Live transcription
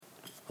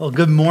Well,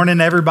 good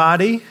morning,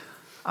 everybody.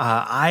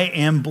 I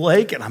am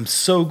Blake, and I'm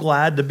so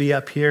glad to be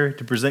up here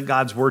to present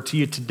God's word to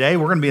you today.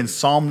 We're going to be in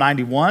Psalm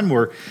 91.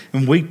 We're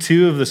in week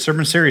 2 of the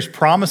sermon series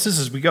Promises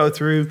as we go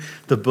through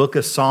the book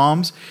of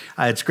Psalms.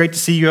 It's great to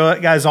see you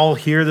guys all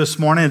here this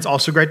morning. It's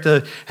also great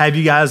to have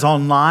you guys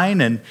online,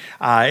 and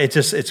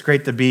it's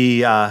great to be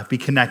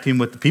connecting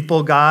with the people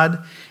of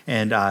God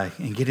and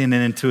getting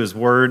into His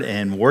word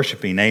and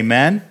worshiping.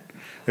 Amen.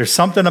 There's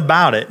something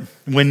about it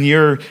when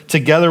you're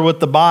together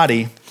with the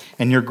body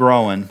and you're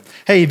growing.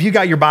 Hey, if you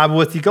got your Bible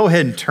with you, go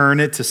ahead and turn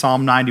it to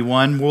Psalm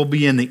 91. We'll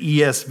be in the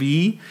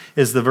ESV,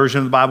 is the version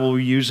of the Bible we're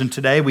using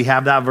today. We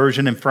have that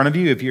version in front of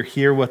you if you're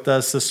here with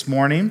us this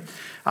morning.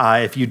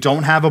 If you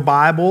don't have a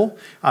Bible,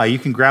 you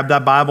can grab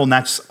that Bible, and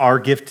that's our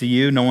gift to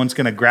you. No one's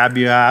going to grab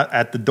you out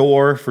at the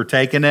door for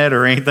taking it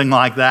or anything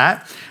like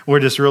that. We're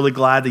just really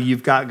glad that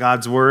you've got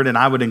God's Word, and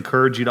I would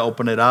encourage you to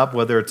open it up,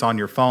 whether it's on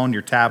your phone,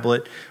 your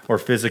tablet, or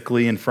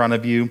physically in front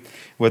of you,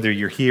 whether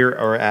you're here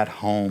or at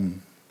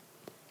home.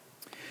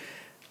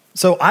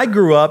 So I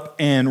grew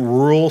up in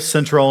rural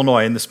central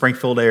Illinois in the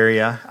Springfield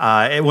area.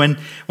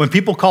 When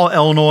people call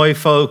Illinois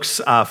folks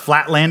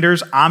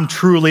flatlanders, I'm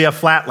truly a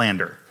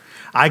flatlander.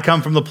 I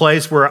come from the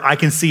place where I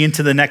can see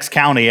into the next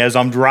county as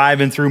I'm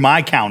driving through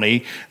my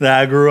county that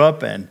I grew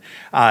up in.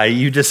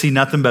 You just see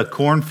nothing but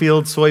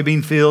cornfields,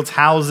 soybean fields,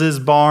 houses,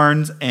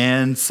 barns,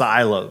 and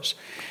silos.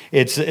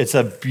 It's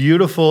a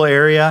beautiful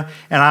area,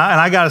 and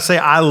I got to say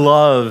I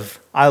love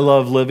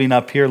living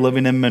up here,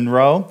 living in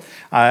Monroe.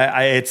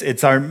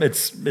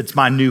 It's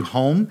my new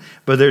home.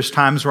 But there's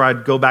times where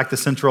I'd go back to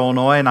Central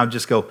Illinois and I'd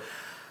just go,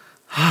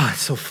 it's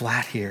so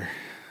flat here.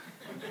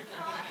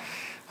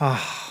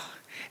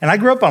 And I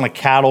grew up on a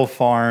cattle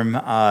farm.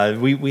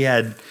 We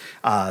had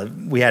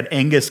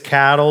Angus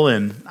cattle,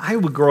 and I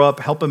would grow up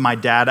helping my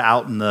dad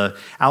out in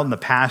the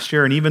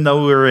pasture. And even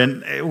though we're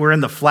in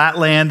the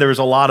flatland, there's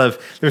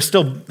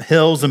still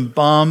hills and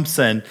bumps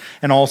and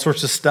all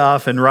sorts of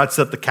stuff and ruts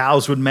that the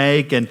cows would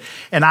make. And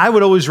I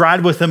would always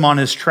ride with him on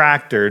his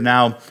tractor.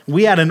 Now,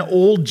 we had an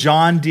old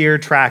John Deere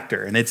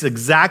tractor, and it's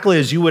exactly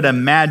as you would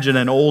imagine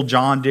an old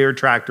John Deere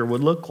tractor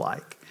would look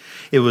like.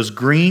 It was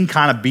green,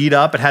 kind of beat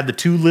up. It had the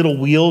 2 little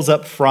wheels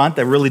up front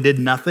that really did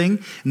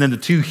nothing, and then the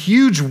 2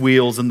 huge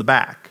wheels in the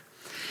back.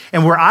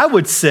 And where I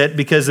would sit,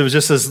 because it was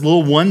just this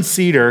little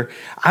one-seater,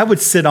 I would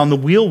sit on the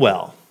wheel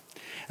well.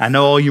 I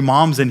know all you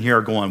moms in here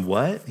are going,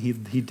 what? He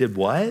did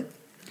what?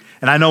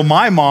 And I know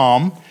my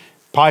mom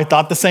probably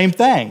thought the same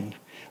thing.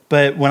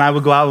 But when I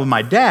would go out with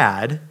my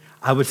dad,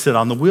 I would sit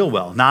on the wheel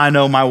well. Now I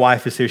know my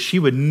wife is here. She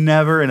would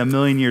never in a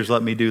million years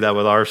let me do that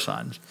with our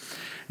sons.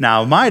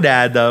 Now, my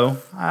dad, though,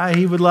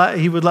 he would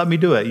let me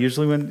do it,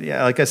 usually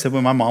like I said,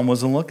 when my mom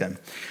wasn't looking.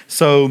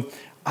 So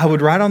I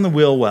would ride on the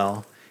wheel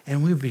well,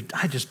 and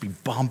I'd just be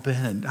bumping,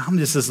 and I'm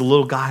just this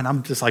little guy, and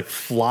I'm just like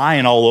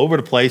flying all over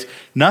the place,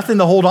 nothing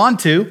to hold on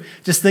to,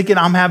 just thinking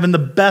I'm having the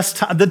best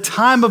time, the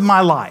time of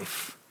my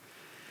life.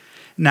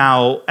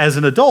 Now, as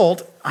an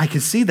adult, I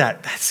can see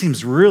that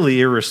seems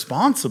really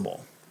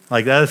irresponsible.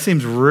 Like, that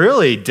seems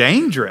really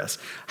dangerous.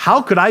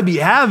 How could I be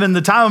having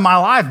the time of my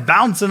life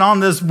bouncing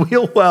on this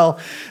wheel well,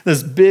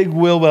 this big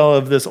wheel well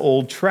of this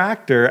old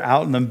tractor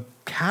out in the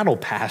cattle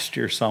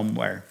pasture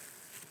somewhere?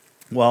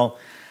 Well,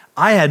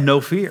 I had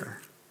no fear.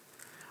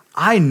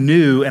 I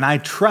knew and I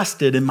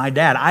trusted in my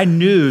dad. I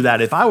knew that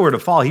if I were to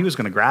fall, he was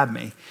going to grab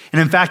me. And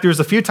in fact, there was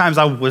a few times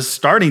I was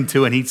starting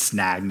to, and he'd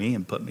snag me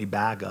and put me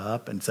back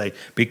up and say,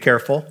 be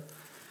careful,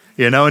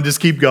 and just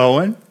keep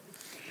going.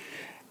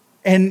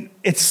 And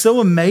it's so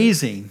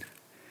amazing.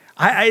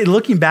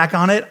 Looking back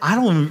on it, I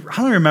don't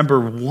remember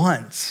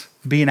once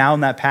being out in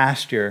that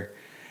pasture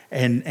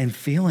and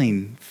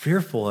feeling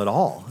fearful at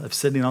all of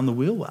sitting on the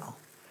wheel well.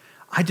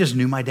 I just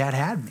knew my dad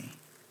had me.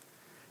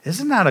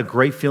 Isn't that a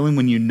great feeling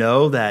when you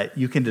know that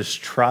you can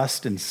just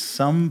trust in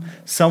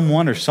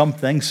someone or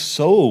something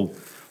so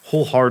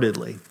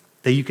wholeheartedly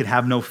that you can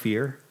have no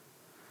fear?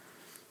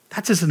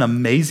 That's just an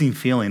amazing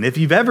feeling. If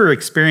you've ever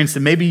experienced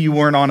it, maybe you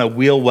weren't on a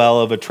wheel well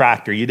of a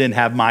tractor. You didn't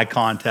have my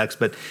context,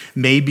 but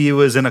maybe it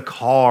was in a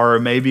car, or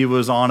maybe it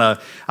was on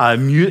at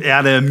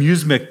an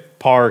amusement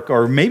park,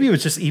 or maybe it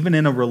was just even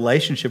in a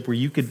relationship where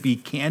you could be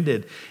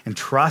candid and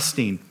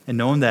trusting and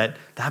knowing that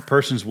that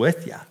person's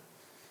with you.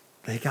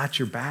 They got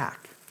your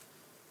back.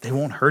 They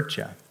won't hurt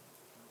you.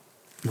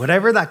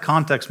 Whatever that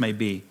context may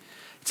be,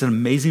 it's an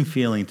amazing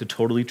feeling to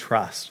totally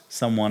trust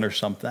someone or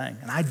something.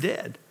 And I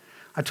did.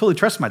 I totally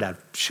trust my dad.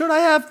 Should I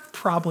have?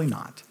 Probably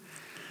not.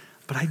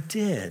 But I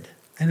did,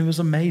 and it was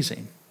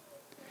amazing.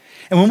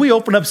 And when we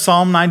open up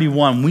Psalm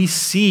 91, we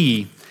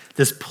see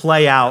this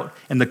play out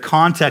in the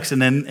context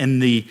and in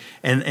the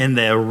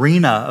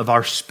arena of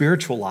our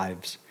spiritual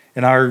lives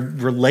and our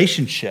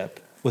relationship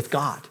with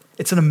God.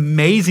 It's an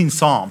amazing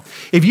psalm.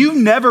 If you've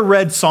never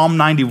read Psalm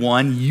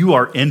 91, you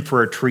are in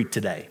for a treat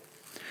today.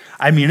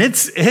 I mean,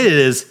 it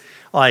is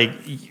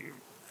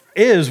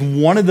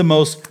one of the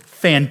most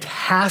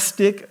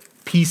fantastic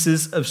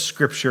pieces of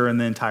scripture in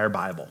the entire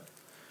Bible.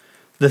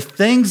 The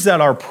things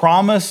that are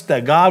promised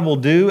that God will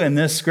do in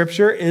this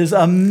scripture is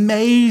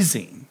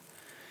amazing.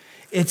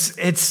 It's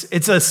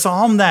a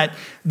psalm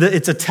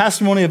it's a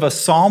testimony of a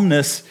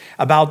psalmist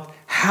about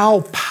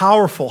how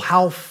powerful,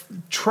 how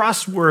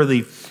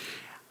trustworthy,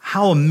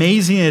 how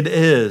amazing it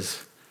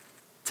is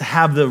to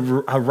have a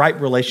right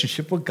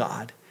relationship with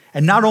God.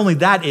 And not only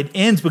that, it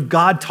ends with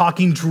God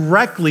talking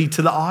directly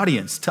to the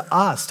audience, to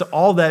us, to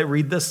all that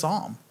read this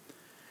psalm.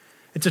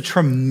 It's a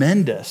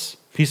tremendous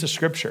piece of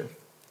scripture.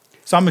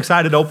 So I'm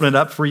excited to open it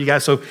up for you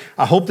guys. So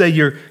I hope that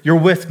you're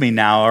with me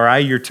now, all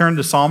right? You're turned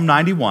to Psalm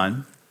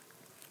 91.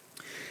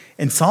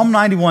 In Psalm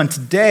 91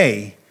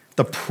 today,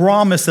 the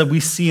promise that we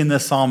see in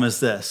this psalm is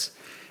this,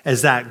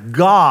 is that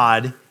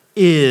God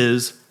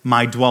is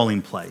my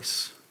dwelling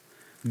place.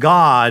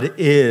 God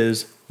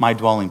is my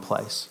dwelling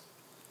place.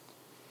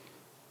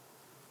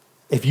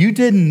 If you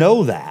didn't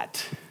know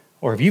that,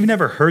 or if you've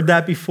never heard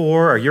that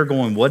before, or you're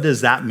going, what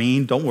does that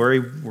mean? Don't worry,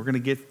 we're going to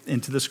get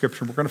into the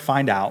scripture. We're going to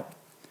find out.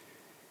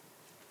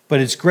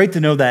 But it's great to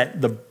know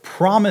that the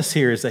promise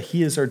here is that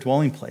he is our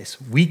dwelling place.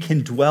 We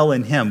can dwell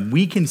in him.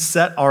 We can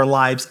set our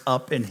lives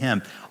up in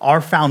him.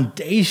 Our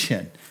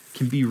foundation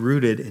can be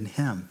rooted in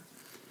him.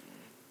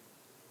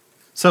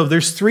 So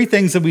there's three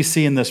things that we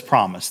see in this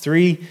promise,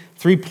 three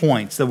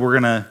points that we're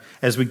going to,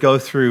 as we go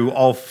through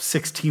all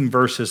 16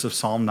 verses of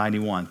Psalm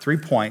 91, 3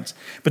 points.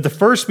 But the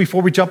first,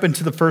 before we jump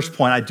into the first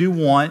point, I do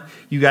want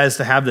you guys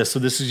to have this. So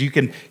this is, you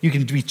can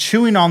be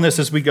chewing on this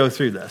as we go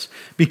through this.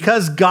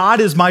 Because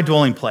God is my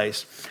dwelling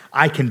place,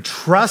 I can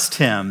trust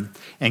him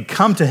and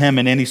come to him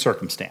in any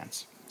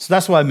circumstance. So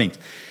that's what it means.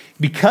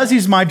 Because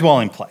he's my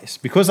dwelling place,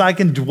 because I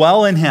can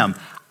dwell in him,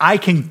 I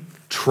can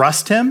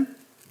trust him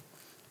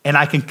and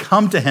I can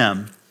come to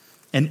him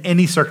in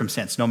any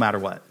circumstance, no matter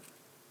what.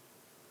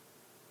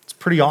 It's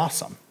pretty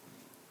awesome.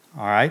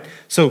 All right?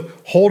 So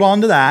hold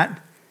on to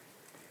that.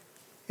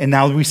 And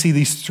now we see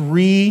these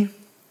three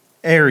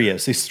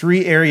areas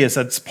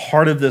that's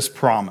part of this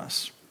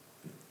promise.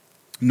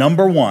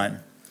 Number one,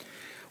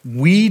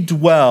 we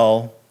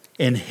dwell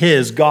in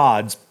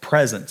God's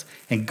presence.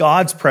 In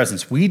God's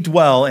presence, we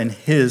dwell in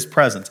his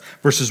presence.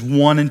 Verses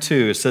 1 and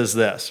 2, it says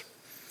this: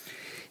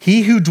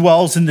 he who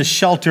dwells in the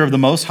shelter of the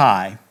Most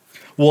High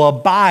will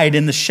abide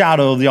in the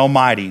shadow of the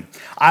Almighty.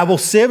 I will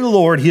say of the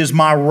Lord, he is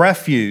my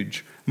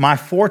refuge, my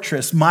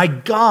fortress, my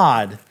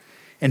God,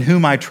 in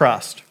whom I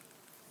trust.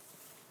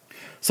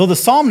 So the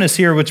psalmist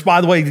here, which by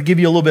the way, to give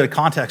you a little bit of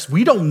context,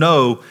 we don't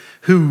know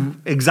who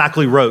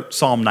exactly wrote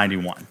Psalm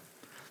 91.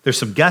 There's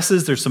some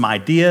guesses, there's some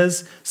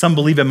ideas. Some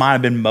believe it might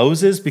have been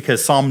Moses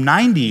because Psalm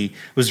 90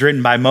 was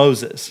written by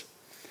Moses.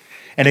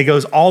 And it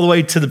goes all the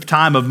way to the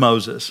time of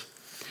Moses.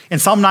 And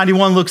Psalm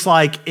 91 looks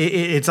like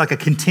it's like a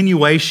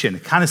continuation,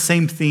 kind of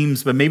same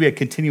themes, but maybe a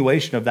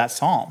continuation of that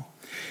psalm.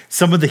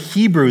 Some of the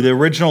Hebrew, the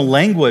original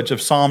language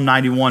of Psalm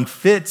 91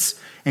 fits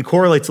and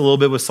correlates a little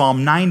bit with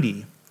Psalm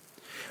 90.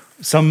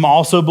 Some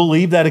also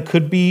believe that it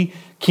could be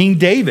King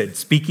David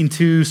speaking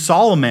to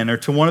Solomon or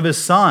to one of his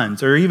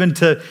sons, or even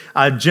to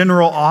a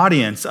general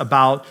audience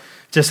about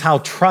just how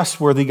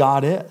trustworthy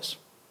God is.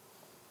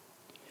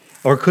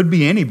 Or it could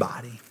be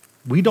anybody.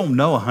 We don't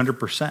know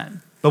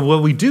 100%. But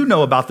what we do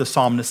know about the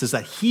psalmist is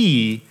that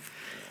he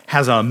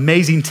has an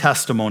amazing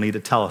testimony to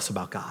tell us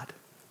about God.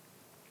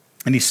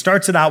 And he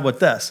starts it out with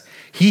this: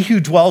 he who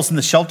dwells in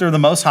the shelter of the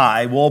Most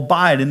High will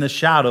abide in the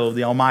shadow of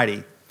the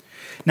Almighty.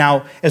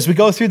 Now, as we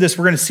go through this,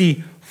 we're going to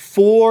see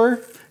 4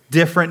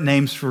 different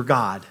names for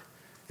God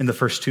in the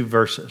first 2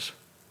 verses.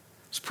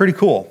 It's pretty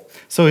cool.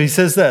 So he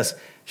says this: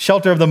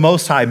 shelter of the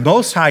Most High.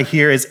 Most High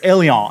here is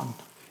Elyon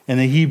in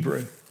the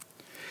Hebrew.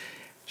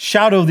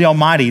 Shadow of the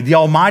Almighty. The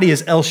Almighty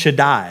is El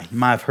Shaddai. You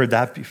might have heard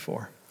that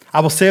before. I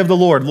will say of the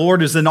Lord.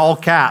 Lord is in all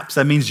caps.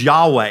 That means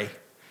Yahweh.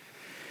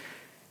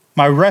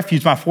 My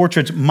refuge, my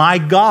fortress, my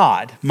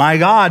God. My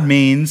God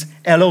means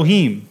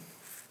Elohim.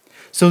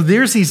 So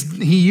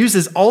he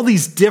uses all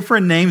these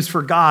different names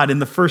for God in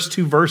the first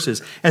 2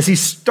 verses as he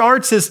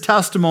starts his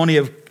testimony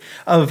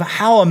of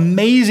how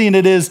amazing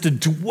it is to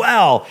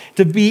dwell,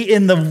 to be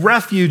in the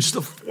refuge,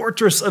 the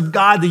fortress of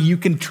God, that you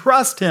can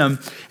trust him.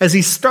 As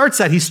he starts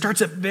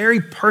it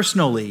very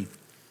personally.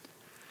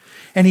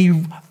 And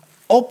he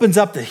opens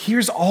up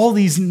here's all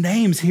these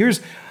names.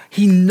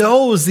 He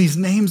knows these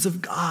names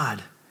of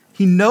God.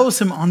 He knows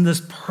him on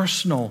this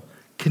personal,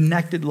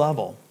 connected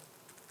level.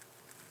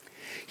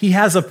 He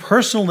has a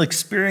personal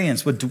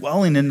experience with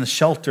dwelling in the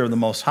shelter of the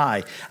Most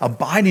High,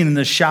 abiding in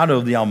the shadow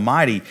of the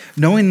Almighty,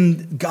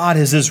 knowing God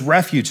as his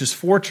refuge, his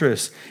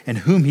fortress, and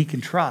whom he can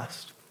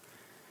trust.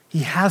 He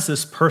has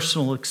this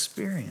personal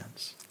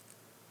experience.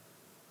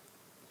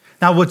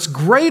 Now, what's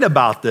great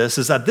about this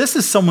is that this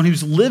is someone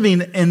who's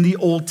living in the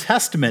Old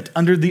Testament,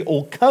 under the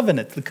Old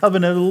Covenant, the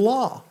covenant of the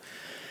law.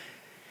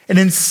 And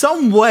in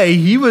some way,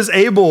 he was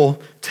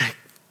able to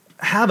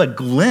have a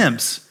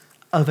glimpse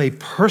of a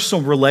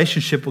personal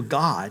relationship with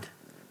God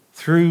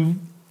through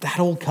that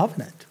old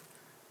covenant,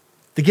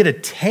 to get a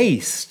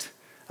taste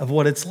of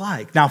what it's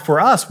like. Now, for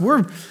us,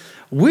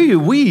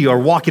 we are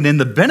walking in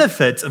the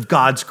benefits of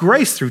God's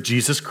grace through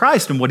Jesus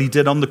Christ and what he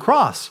did on the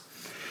cross.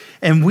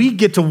 And we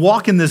get to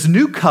walk in this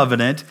new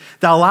covenant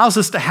that allows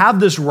us to have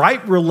this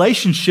right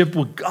relationship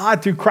with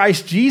God through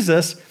Christ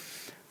Jesus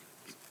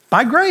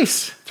By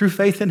grace, through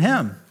faith in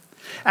him.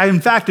 And in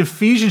fact,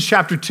 Ephesians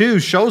chapter 2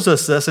 shows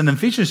us this, and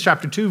Ephesians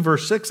chapter 2,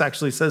 verse 6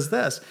 actually says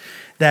this,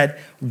 that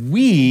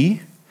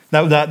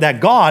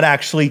God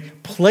actually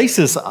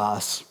places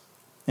us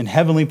in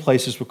heavenly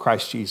places with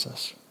Christ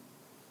Jesus.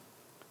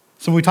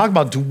 So when we talk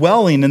about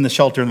dwelling in the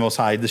shelter of the Most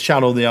High, the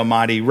shadow of the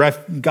Almighty,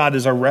 God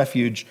is our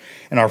refuge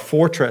and our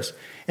fortress.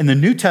 In the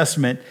New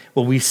Testament,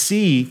 what we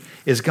see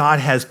is God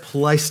has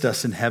placed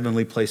us in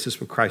heavenly places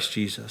with Christ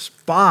Jesus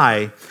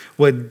by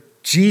what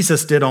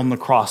Jesus did on the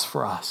cross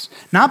for us.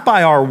 Not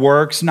by our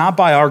works, not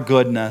by our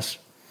goodness,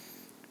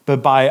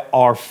 but by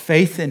our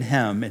faith in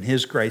him and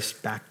his grace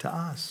back to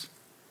us.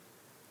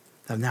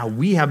 And now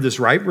we have this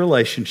right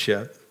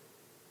relationship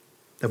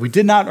that we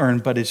did not earn,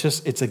 but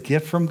it's a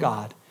gift from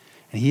God.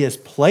 And he has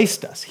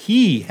placed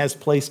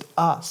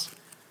us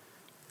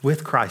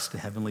with Christ in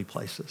heavenly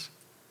places.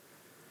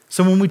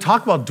 So when we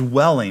talk about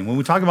dwelling, when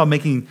we talk about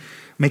making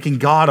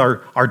God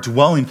our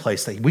dwelling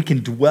place, that we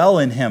can dwell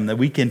in him, that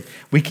we can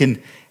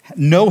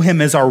know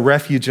him as our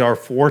refuge, our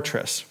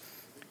fortress.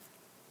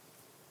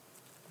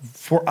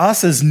 For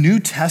us as New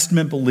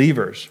Testament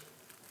believers,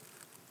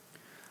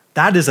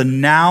 that is a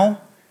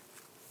now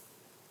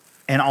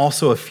and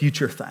also a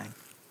future thing.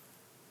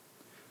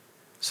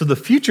 So the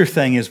future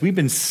thing is we've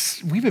been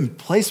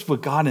placed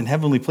with God in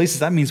heavenly places.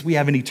 That means we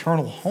have an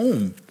eternal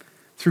home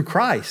through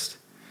Christ.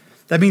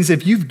 That means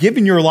if you've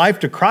given your life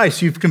to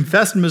Christ, you've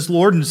confessed him as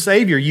Lord and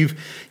Savior,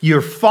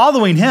 you're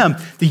following him,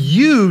 that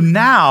you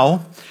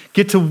now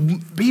get to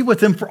be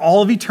with him for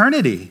all of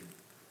eternity.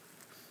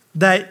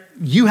 That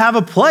you have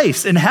a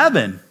place in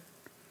heaven.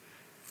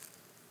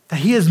 That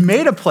he has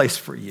made a place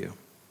for you.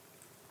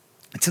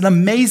 It's an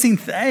amazing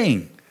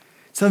thing.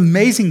 It's an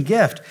amazing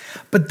gift.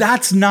 But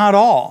that's not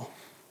all.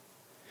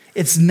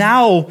 It's a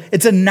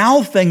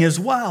now thing as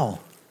well.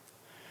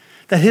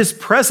 That his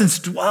presence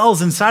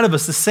dwells inside of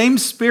us. The same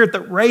Spirit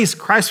that raised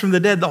Christ from the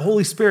dead, the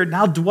Holy Spirit,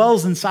 now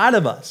dwells inside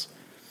of us.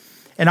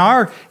 And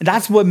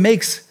that's what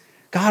makes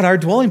God our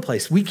dwelling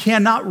place. We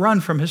cannot run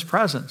from his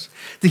presence.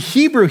 The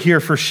Hebrew here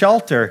for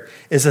shelter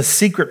is a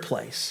secret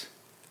place.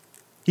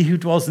 He who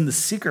dwells in the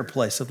secret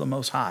place of the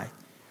Most High.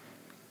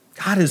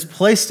 God has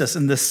placed us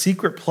in this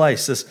secret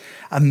place, this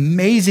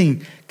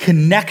amazing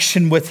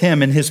connection with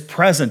him and his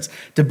presence,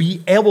 to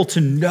be able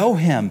to know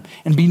him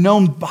and be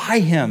known by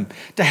him,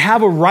 to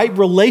have a right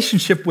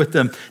relationship with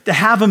him, to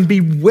have him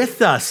be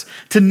with us,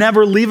 to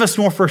never leave us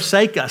nor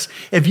forsake us.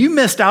 If you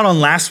missed out on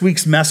last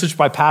week's message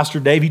by Pastor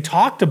Dave, he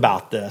talked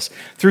about this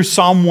through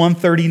Psalm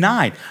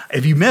 139.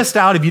 If you missed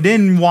out, if you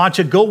didn't watch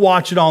it, go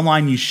watch it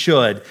online. You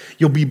should.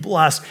 You'll be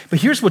blessed. But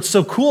here's what's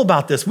so cool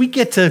about this. We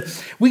get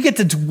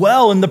to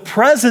dwell in the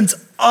presence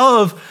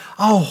of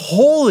a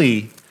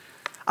holy,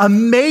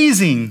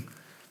 amazing,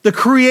 the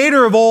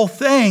creator of all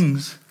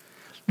things,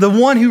 the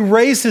one who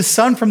raised his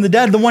son from the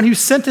dead, the one who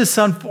sent his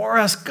son for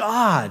us,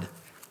 God,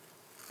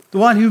 the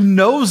one who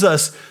knows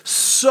us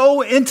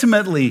so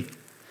intimately,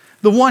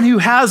 the one who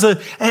has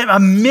a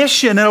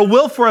mission and a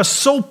will for us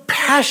so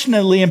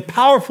passionately and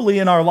powerfully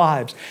in our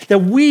lives that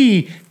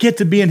we get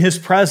to be in his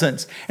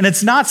presence. And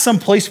it's not some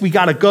place we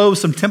got to go,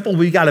 some temple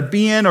we got to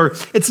be in, or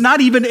it's not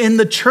even in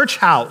the church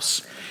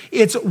house.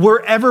 It's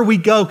wherever we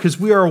go, because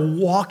we are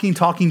walking,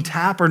 talking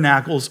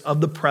tabernacles of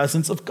the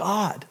presence of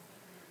God.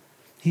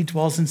 He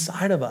dwells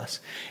inside of us.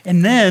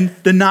 And then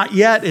the not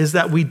yet is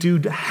that we do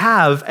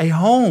have a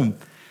home.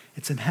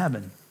 It's in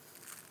heaven.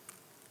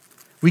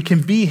 We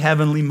can be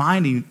heavenly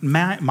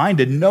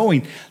minded,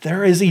 knowing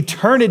there is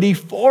eternity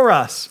for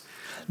us.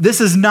 This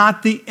is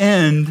not the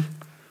end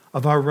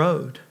of our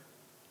road.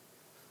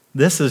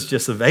 This is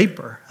just a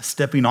vapor, a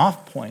stepping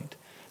off point.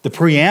 The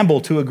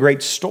preamble to a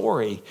great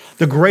story,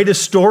 the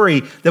greatest story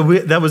that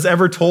was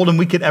ever told and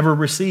we could ever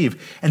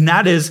receive. And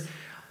that is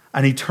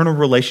an eternal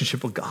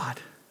relationship with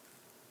God.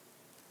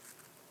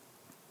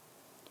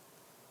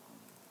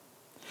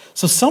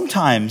 So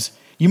sometimes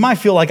you might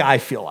feel like I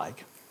feel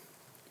like,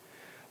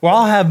 where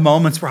I'll have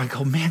moments where I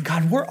go, man,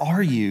 God, where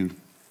are you?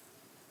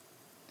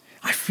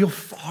 I feel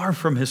far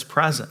from his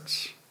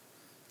presence.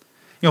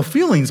 You know,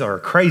 feelings are a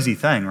crazy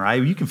thing,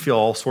 right? You can feel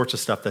all sorts of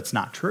stuff that's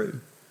not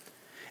true.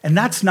 And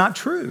that's not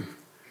true.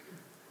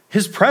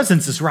 His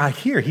presence is right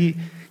here.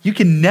 You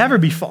can never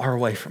be far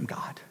away from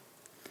God.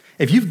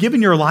 If you've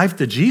given your life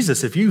to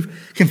Jesus, if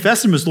you've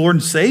confessed him as Lord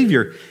and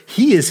Savior,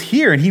 he is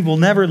here and he will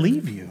never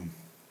leave you.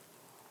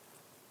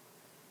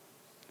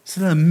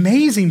 So the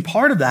amazing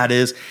part of that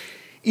is,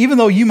 even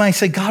though you might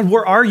say, God,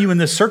 where are you in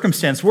this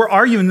circumstance? Where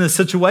are you in this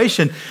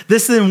situation?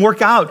 This didn't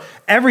work out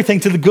everything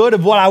to the good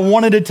of what I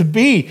wanted it to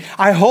be.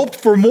 I hoped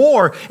for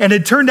more, and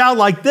it turned out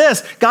like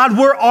this. God,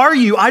 where are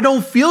you? I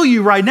don't feel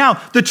you right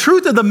now. The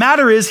truth of the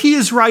matter is, he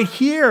is right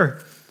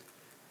here.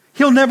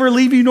 He'll never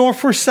leave you nor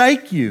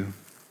forsake you.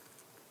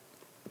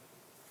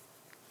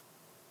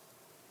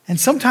 And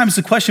sometimes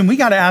the question we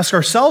got to ask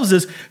ourselves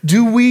is,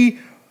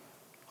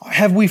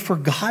 have we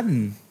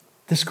forgotten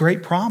this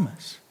great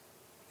promise?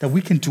 That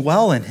we can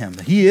dwell in him.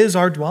 He is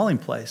our dwelling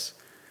place.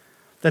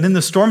 That in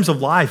the storms of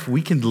life,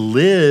 we can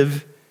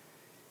live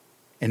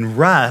and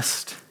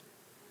rest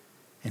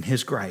in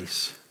his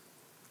grace.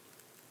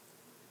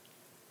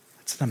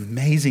 It's an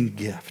amazing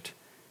gift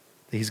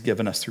that he's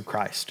given us through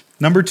Christ.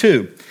 Number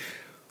 2,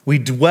 we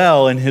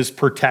dwell in his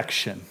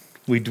protection.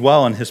 We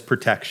dwell in his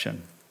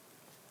protection.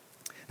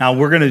 Now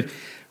we're going to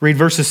read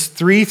verses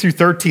 3 through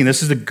 13.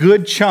 This is a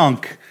good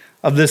chunk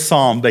of this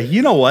psalm, but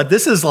you know what?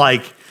 This is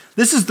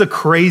the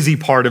crazy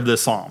part of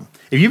this psalm.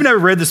 If you've never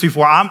read this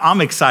before,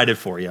 I'm excited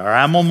for you. All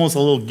right? I'm almost a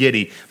little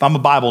giddy. But I'm a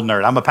Bible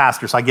nerd. I'm a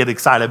pastor, so I get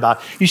excited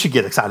about. You should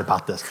get excited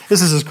about this.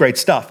 This is just great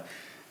stuff.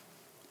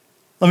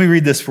 Let me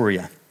read this for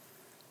you,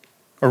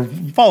 or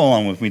follow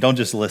along with me. Don't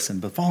just listen,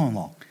 but follow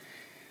along.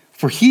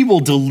 For he will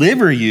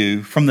deliver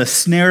you from the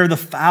snare of the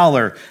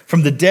fowler,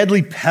 from the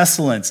deadly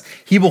pestilence.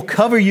 He will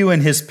cover you in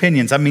his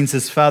pinions, that means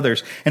his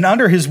feathers, and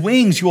under his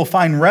wings you will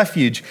find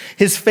refuge.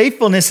 His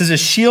faithfulness is a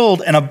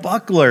shield and a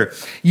buckler.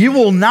 You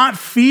will not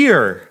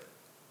fear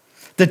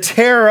the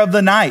terror of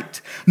the night,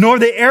 nor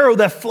the arrow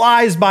that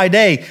flies by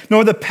day,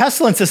 nor the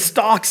pestilence that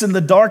stalks in the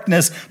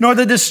darkness, nor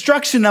the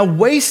destruction that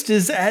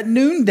wastes at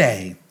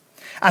noonday.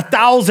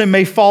 1,000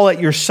 may fall at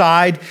your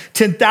side,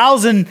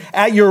 10,000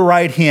 at your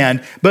right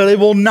hand, but it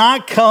will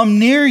not come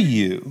near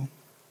you.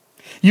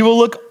 You will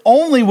look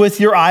only with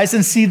your eyes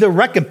and see the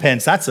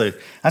recompense. That's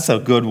a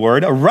good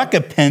word, a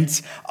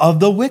recompense of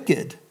the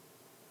wicked.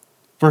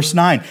 Verse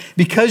 9,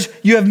 because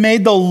you have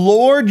made the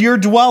Lord your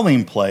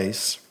dwelling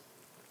place,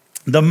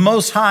 the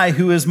Most High,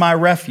 who is my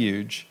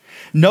refuge,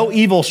 no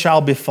evil shall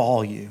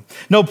befall you.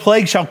 No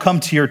plague shall come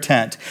to your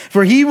tent.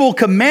 For he will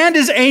command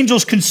his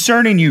angels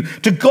concerning you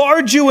to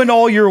guard you in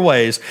all your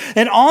ways.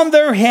 And on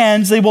their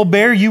hands they will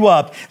bear you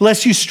up,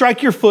 lest you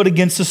strike your foot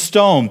against a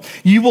stone.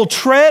 You will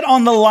tread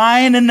on the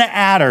lion and the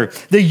adder,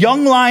 the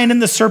young lion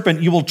and the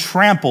serpent you will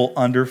trample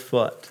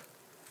underfoot.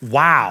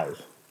 Wow.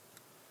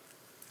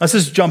 Let's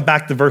just jump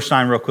back to verse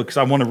 9 real quick, because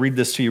I want to read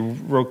this to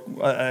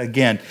you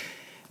again.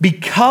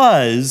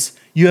 Because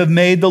you have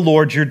made the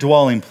Lord your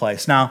dwelling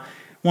place. Now,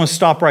 I want to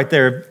stop right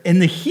there. In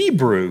the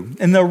Hebrew,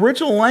 in the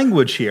original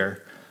language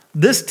here,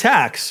 this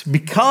text,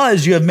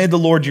 because you have made the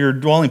Lord your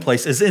dwelling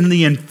place, is in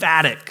the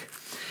emphatic.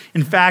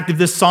 In fact, if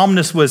this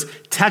psalmist was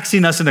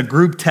texting us in a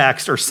group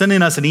text or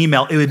sending us an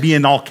email, it would be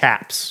in all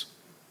caps.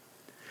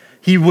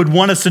 He would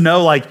want us to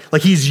know, like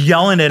he's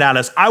yelling it at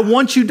us. I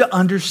want you to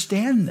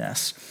understand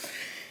this.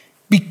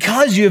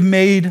 Because you have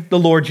made the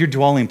Lord your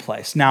dwelling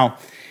place. Now,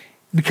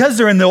 because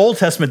they're in the Old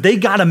Testament, they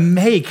got to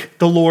make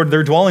the Lord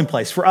their dwelling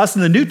place. For us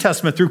in the New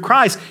Testament, through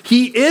Christ,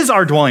 he is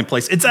our dwelling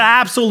place. It's an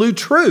absolute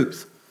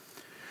truth.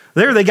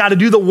 There, they got to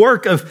do the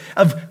work of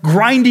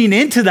grinding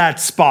into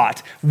that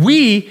spot.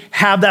 We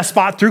have that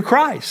spot through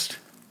Christ.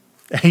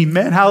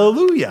 Amen.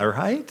 Hallelujah,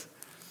 right?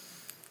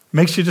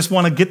 Makes you just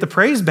want to get the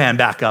praise band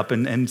back up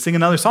and sing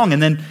another song.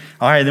 And then,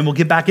 all right, then we'll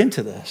get back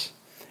into this.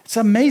 It's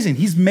amazing.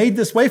 He's made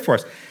this way for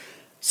us.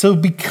 So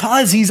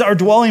because he's our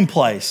dwelling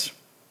place,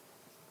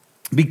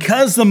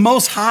 because the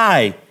Most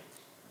High,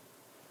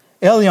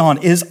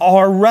 Elyon, is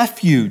our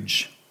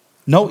refuge,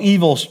 no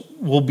evil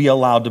will be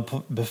allowed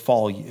to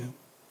befall you.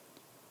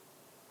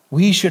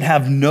 We should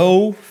have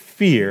no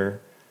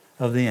fear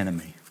of the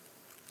enemy.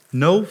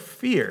 No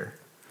fear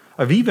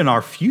of even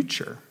our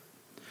future.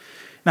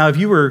 Now, if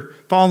you were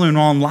following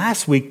on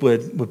last week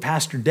with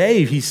Pastor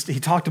Dave, he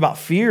talked about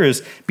fear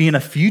as being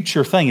a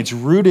future thing. It's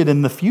rooted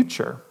in the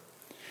future.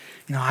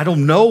 You know, I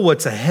don't know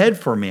what's ahead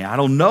for me. I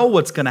don't know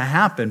what's going to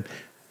happen.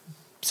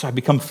 So I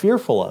become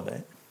fearful of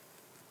it.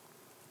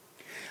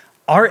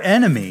 Our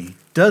enemy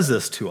does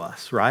this to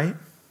us, right?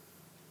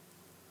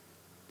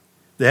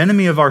 The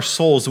enemy of our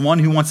souls, the one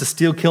who wants to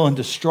steal, kill, and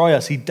destroy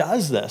us, he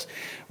does this.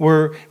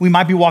 Where we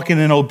might be walking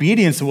in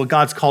obedience to what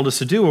God's called us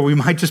to do, or we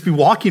might just be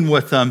walking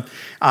with them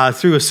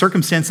through a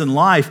circumstance in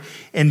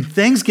life, and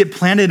things get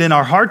planted in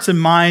our hearts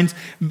and minds,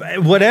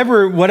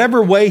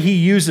 whatever way he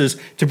uses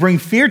to bring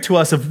fear to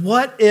us of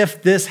what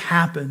if this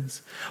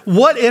happens?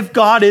 What if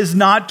God is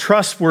not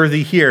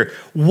trustworthy here?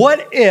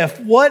 What if?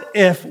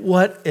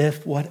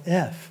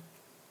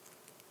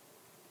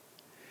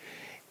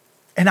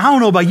 And I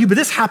don't know about you, but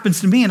this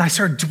happens to me, and I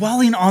start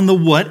dwelling on the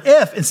what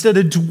if instead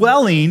of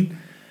dwelling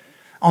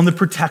on the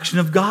protection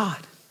of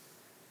God.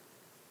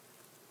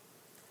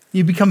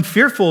 You become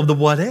fearful of the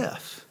what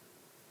if.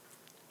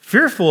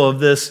 Fearful of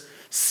this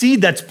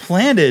seed that's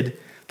planted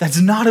that's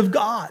not of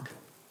God,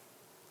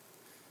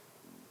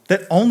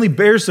 that only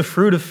bears the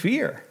fruit of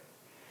fear.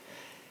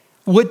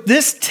 What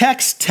this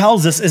text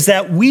tells us is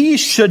that we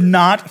should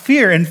not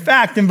fear. In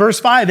fact, in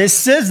verse 5, it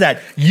says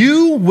that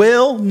you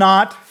will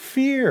not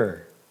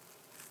fear.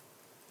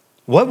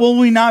 What will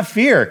we not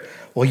fear?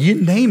 Well, you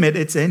name it,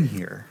 it's in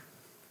here.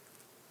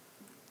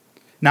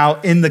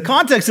 Now, in the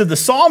context of the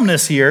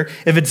psalmist here,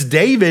 if it's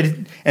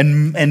David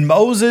and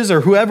Moses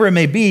or whoever it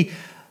may be,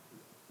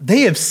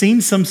 they have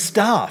seen some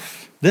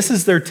stuff. This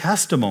is their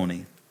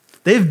testimony.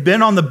 They've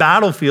been on the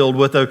battlefield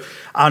with an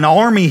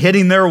army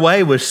hitting their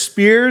way with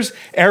spears,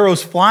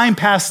 arrows flying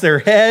past their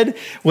head,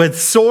 with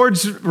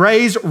swords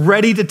raised,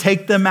 ready to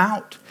take them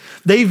out.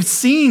 They've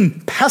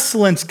seen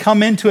pestilence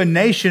come into a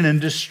nation and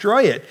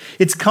destroy it.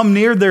 It's come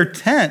near their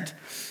tent.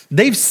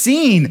 They've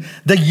seen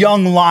the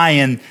young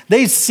lion.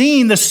 They've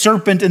seen the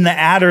serpent and the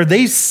adder.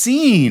 They've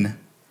seen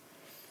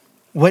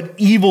what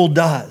evil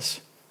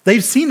does.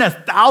 They've seen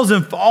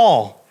 1,000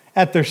 fall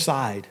at their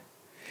side.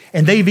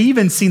 And they've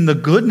even seen the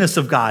goodness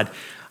of God,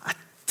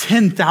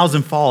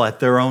 10,000 fall at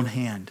their own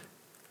hand.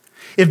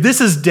 If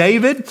this is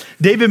David,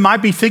 David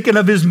might be thinking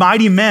of his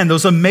mighty men,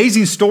 those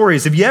amazing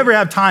stories. If you ever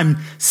have time,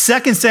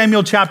 2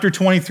 Samuel chapter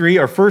 23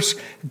 or 1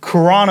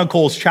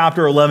 Chronicles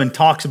chapter 11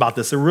 talks about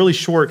this. They're really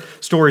short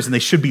stories and they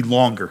should be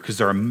longer because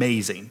they're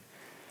amazing.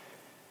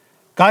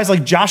 Guys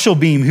like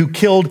Jashobeam, who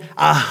killed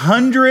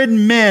 100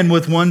 men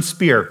with one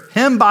spear.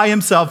 Him by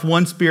himself,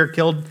 one spear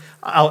killed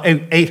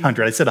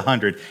 800. I said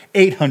 100.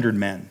 800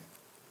 men.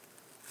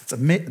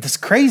 That's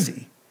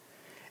crazy.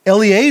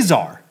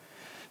 Eleazar,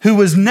 who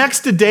was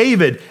next to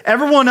David.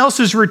 Everyone else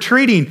is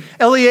retreating.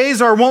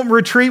 Eleazar won't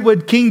retreat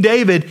with King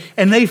David,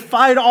 and they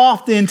fight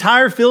off the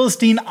entire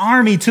Philistine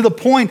army to the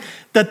point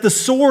that the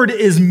sword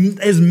is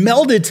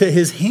melded to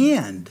his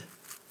hand.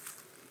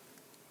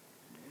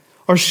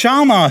 Or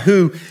Shammah,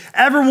 who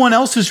everyone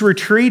else is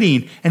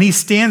retreating, and he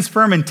stands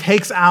firm and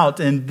takes out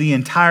the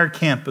entire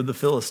camp of the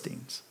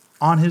Philistines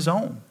on his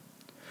own.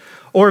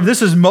 Or if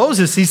this is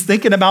Moses, he's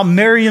thinking about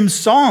Miriam's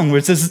song,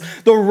 which says,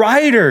 the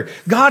rider,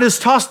 God has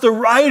tossed the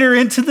rider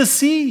into the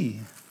sea.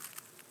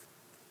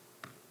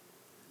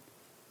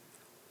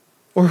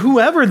 Or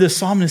whoever this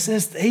psalmist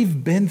is,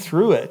 they've been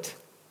through it,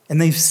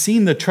 and they've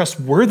seen the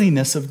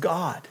trustworthiness of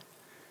God.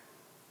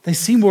 They've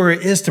seen where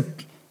it is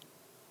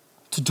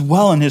to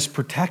dwell in his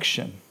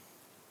protection.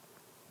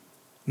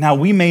 Now,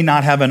 we may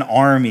not have an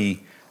army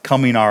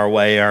coming our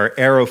way, our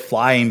arrow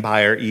flying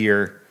by our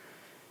ear.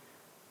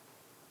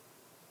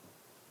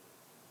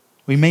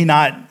 We may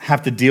not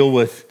have to deal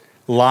with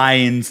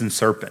lions and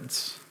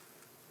serpents.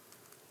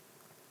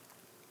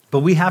 But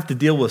we have to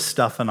deal with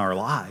stuff in our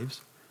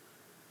lives.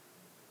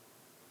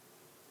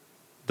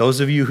 Those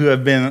of you who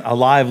have been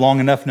alive long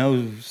enough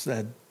knows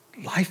that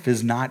life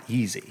is not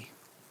easy.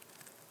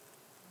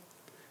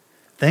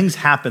 Things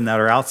happen that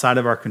are outside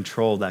of our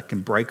control that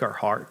can break our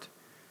heart.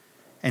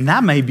 And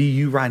that may be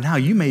you right now.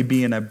 You may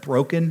be in a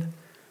broken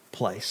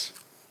place,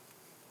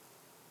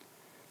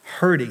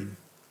 hurting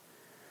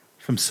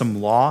from some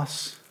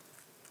loss,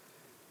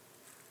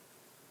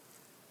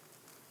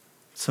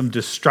 some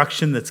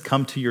destruction that's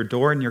come to your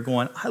door, and you're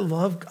going, I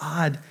love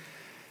God.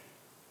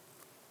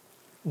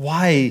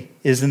 Why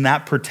isn't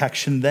that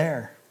protection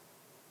there?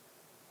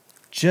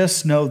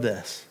 Just know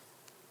this.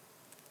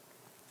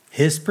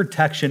 His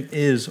protection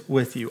is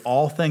with you.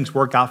 All things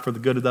work out for the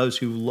good of those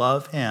who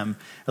love him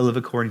and live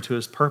according to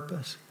his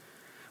purpose.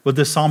 What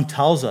this psalm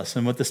tells us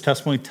and what this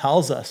testimony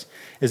tells us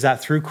is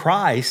that through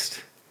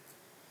Christ,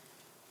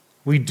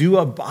 we do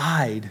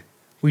abide,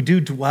 we do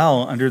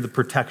dwell under the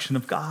protection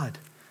of God.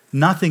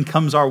 Nothing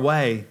comes our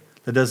way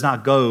that does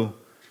not go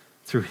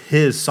through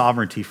his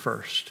sovereignty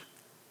first.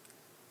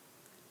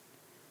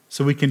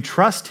 So we can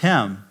trust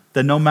him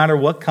that no matter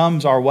what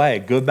comes our way,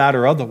 good, bad,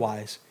 or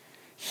otherwise,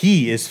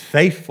 he is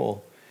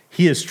faithful,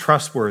 he is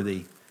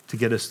trustworthy to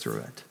get us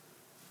through it.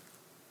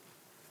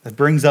 That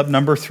brings up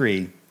number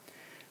 3.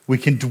 We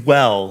can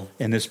dwell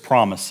in his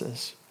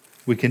promises.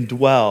 We can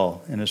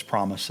dwell in his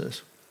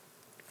promises.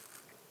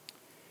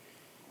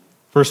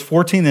 Verse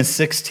 14 and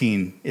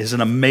 16 is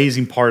an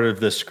amazing part of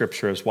this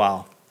scripture as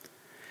well.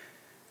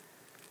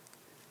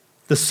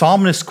 The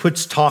psalmist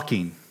quits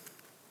talking.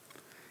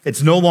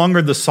 It's no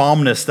longer the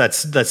psalmist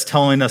that's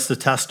telling us the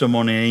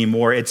testimony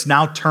anymore. It's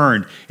now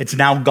turned. It's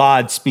now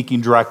God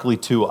speaking directly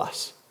to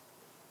us.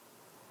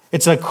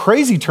 It's a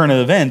crazy turn of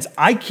events.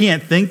 I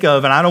can't think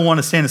of, and I don't want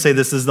to stand and say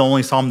this is the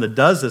only psalm that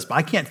does this, but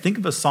I can't think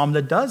of a psalm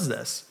that does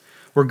this,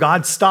 where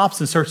God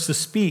stops and starts to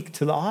speak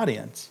to the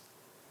audience.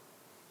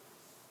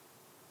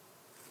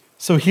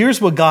 So here's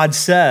what God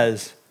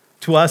says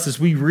to us as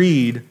we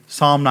read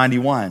Psalm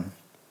 91.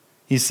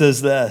 He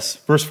says this,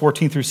 verse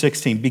 14 through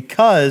 16,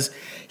 because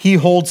he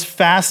holds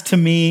fast to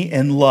me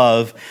in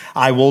love,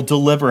 I will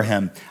deliver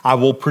him. I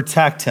will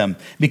protect him.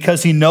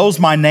 Because he knows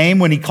my name,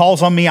 when he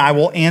calls on me, I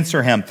will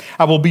answer him.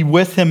 I will be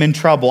with him in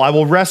trouble. I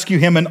will rescue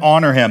him and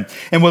honor him.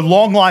 And with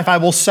long life, I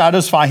will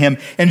satisfy him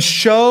and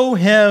show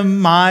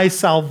him my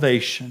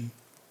salvation.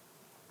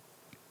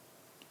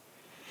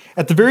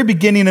 At the very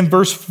beginning in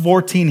verse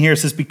 14 here, it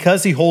says,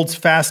 because he holds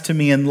fast to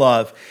me in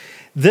love.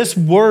 This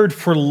word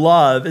for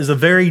love is a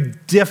very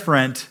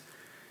different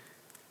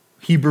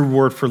Hebrew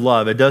word for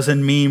love. It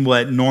doesn't mean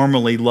what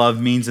normally love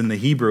means in the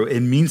Hebrew. It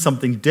means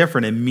something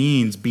different. It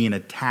means being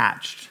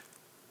attached.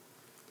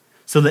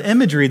 So the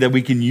imagery that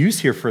we can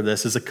use here for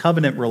this is a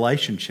covenant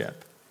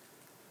relationship.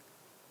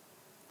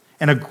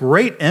 And a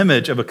great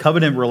image of a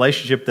covenant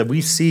relationship that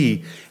we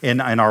see in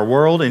our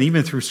world and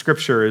even through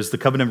Scripture is the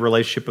covenant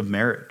relationship of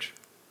marriage.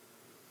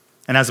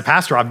 And as a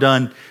pastor, I've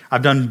done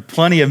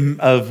plenty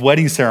of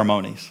wedding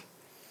ceremonies.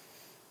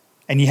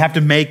 And you have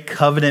to make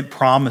covenant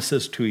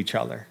promises to each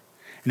other.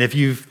 And if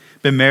you've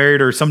been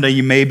married, or someday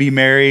you may be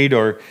married,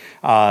 or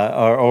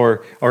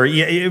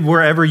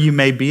wherever you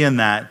may be in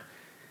that,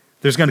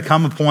 there's going to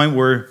come a point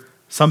where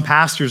some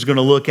pastor is going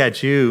to look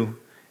at you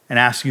and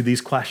ask you these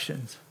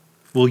questions.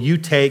 Will you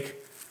take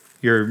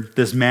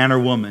this man or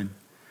woman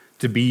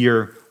to be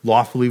your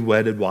lawfully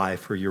wedded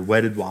wife or your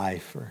wedded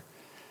wife, or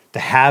to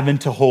have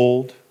and to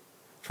hold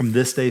from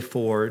this day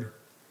forward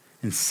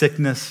in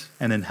sickness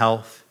and in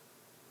health,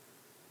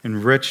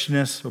 in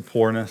richness or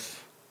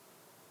poorness,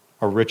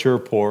 or richer or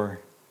poor,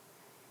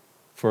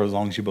 for as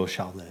long as you both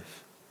shall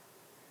live.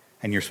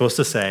 And you're supposed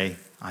to say,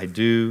 I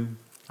do,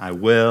 I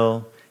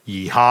will,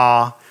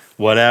 yeehaw,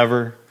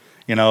 whatever.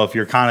 You know, if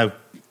you're kind of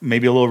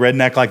maybe a little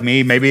redneck like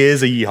me, maybe it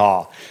is a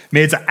yeehaw.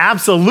 Maybe it's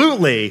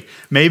absolutely,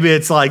 maybe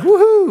it's like,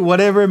 woohoo,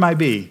 whatever it might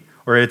be.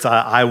 Or it's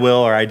I will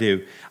or I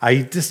do.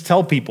 I just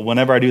tell people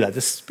whenever I do that,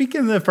 just speak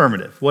in the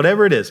affirmative,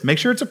 whatever it is. Make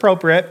sure it's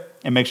appropriate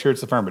and make sure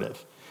it's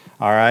affirmative.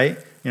 All right?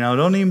 You know,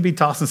 don't even be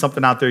tossing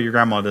something out there your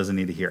grandma doesn't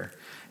need to hear.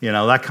 You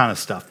know, that kind of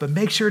stuff. But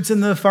make sure it's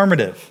in the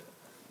affirmative.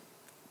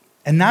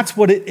 And that's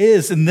what it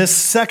is. In this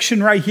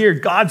section right here,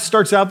 God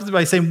starts out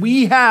by saying,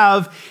 we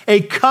have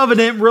a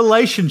covenant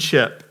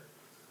relationship.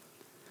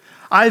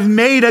 I've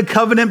made a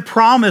covenant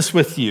promise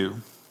with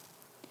you.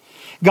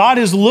 God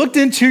has looked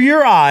into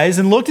your eyes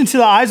and looked into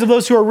the eyes of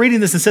those who are reading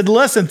this and said,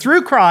 listen,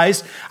 through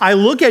Christ, I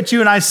look at you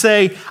and I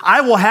say,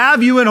 I will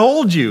have you and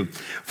hold you,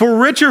 for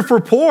rich or for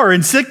poor,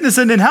 in sickness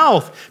and in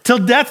health, till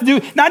death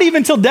do, not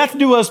even till death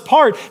do us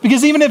part,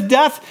 because even if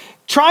death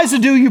tries to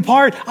do you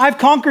part, I've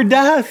conquered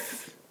death.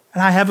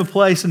 And I have a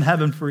place in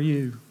heaven for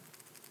you.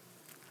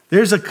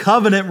 There's a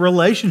covenant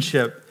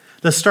relationship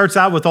that starts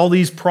out with all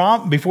these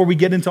before we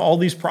get into all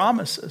these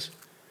promises.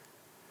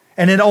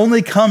 And it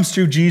only comes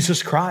through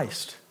Jesus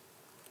Christ.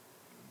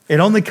 It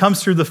only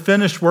comes through the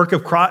finished work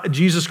of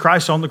Jesus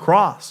Christ on the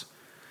cross.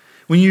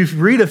 When you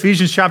read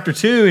Ephesians chapter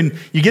 2 and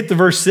you get to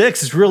verse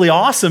 6, it's really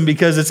awesome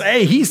because it's,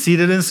 hey, he's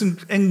seated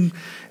in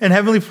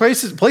heavenly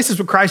places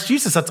with Christ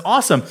Jesus. That's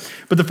awesome.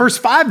 But the first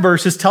 5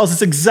 verses tells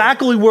us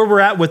exactly where we're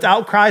at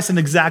without Christ and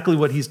exactly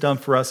what he's done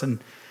for us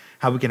and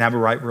how we can have a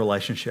right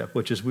relationship,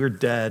 which is we're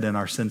dead in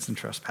our sins and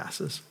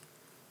trespasses.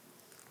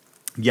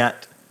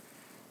 Yet,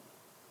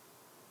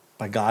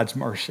 by God's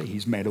mercy,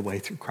 he's made a way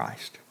through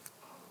Christ.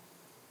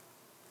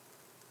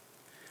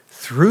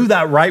 Through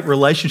that right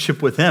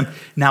relationship with him,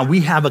 now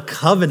we have a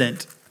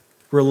covenant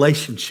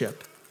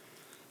relationship.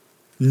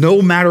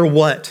 No matter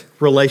what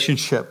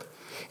relationship.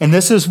 And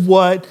this is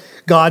what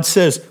God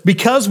says.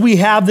 Because we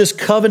have this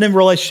covenant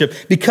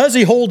relationship, because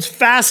he holds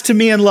fast to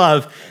me in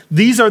love,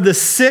 these are the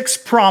 6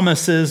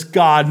 promises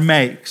God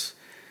makes.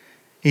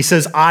 He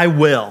says, I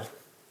will.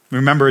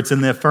 Remember, it's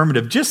in the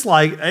affirmative. Just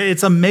like,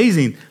 it's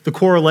amazing, the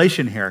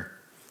correlation here.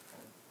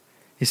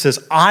 He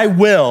says, I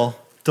will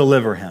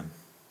deliver him.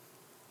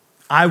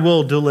 I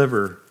will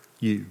deliver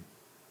you.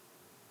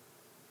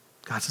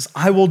 God says,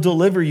 I will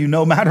deliver you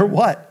no matter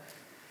what.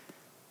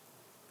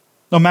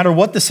 No matter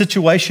what the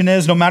situation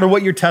is, no matter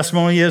what your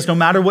testimony is, no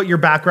matter what your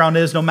background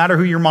is, no matter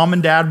who your mom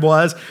and dad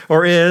was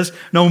or is,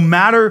 no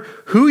matter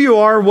who you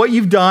are, what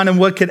you've done, and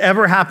what could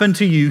ever happen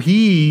to you,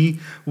 he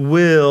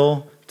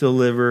will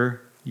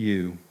deliver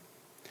you.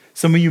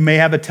 Some of you may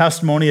have a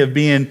testimony of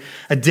being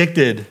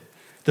addicted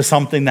to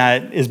something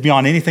that is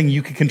beyond anything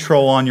you can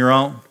control on your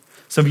own.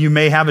 Some of you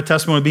may have a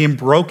testimony of being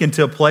broken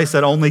to a place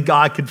that only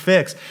God could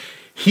fix.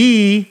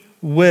 He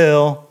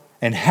will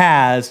and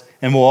has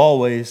and will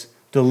always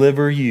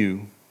deliver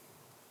you.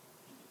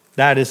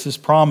 That is his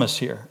promise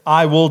here.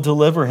 I will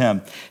deliver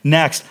him.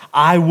 Next,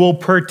 I will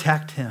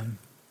protect him.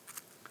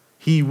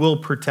 He will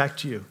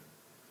protect you.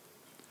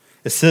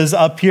 It says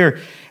up here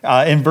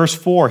in verse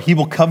 4, he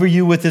will cover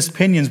you with his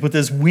pinions, with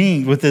his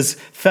wings, with his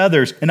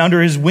feathers, and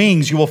under his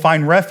wings you will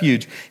find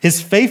refuge.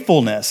 His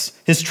faithfulness,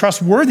 his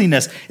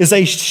trustworthiness is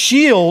a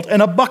shield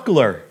and a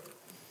buckler.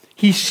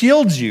 He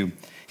shields you.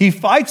 He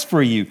fights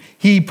for you.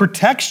 He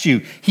protects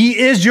you. He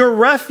is your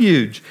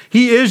refuge.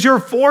 He is your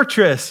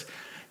fortress,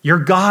 your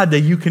God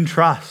that you can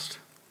trust.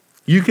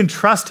 You can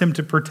trust him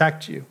to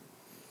protect you.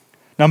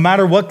 No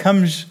matter what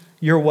comes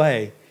your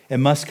way, it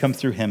must come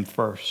through him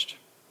first.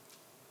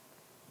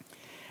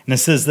 And it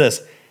says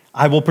this,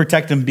 I will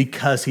protect him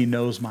because he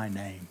knows my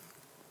name.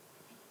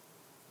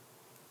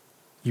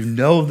 You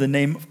know the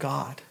name of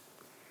God.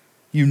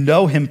 You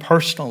know him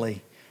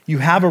personally. You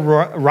have a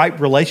right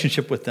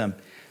relationship with him,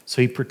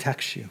 so he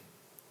protects you.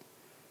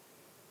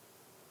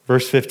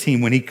 Verse 15,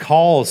 when he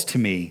calls to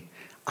me,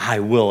 I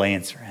will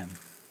answer him.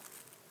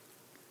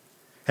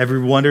 Have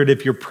you wondered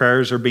if your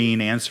prayers are being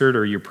answered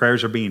or your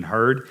prayers are being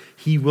heard?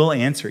 He will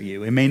answer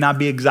you. It may not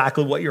be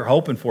exactly what you're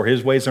hoping for.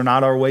 His ways are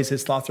not our ways.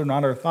 His thoughts are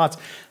not our thoughts.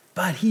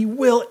 But he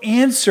will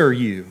answer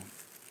you.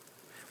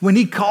 When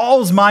he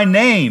calls my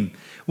name,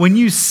 when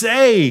you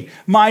say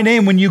my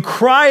name, when you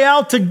cry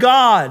out to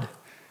God,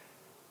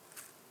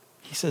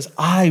 he says,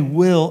 I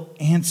will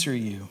answer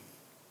you.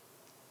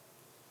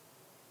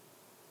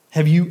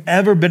 Have you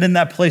ever been in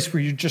that place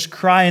where you're just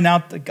crying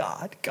out to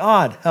God?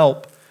 God,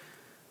 help.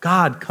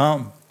 God,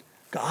 come.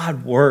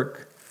 God,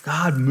 work.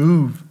 God,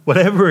 move.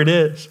 Whatever it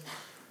is,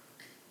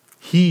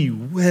 he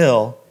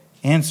will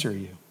answer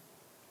you.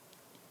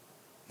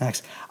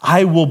 Next,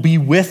 I will be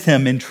with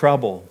him in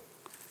trouble.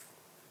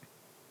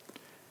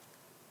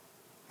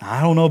 Now,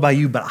 I don't know about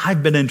you, but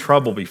I've been in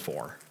trouble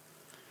before.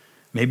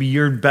 Maybe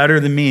you're better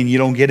than me and you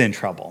don't get in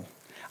trouble.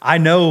 I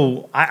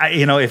know,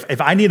 if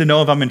I need to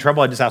know if I'm in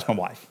trouble, I just ask my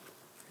wife.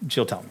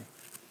 She'll tell me.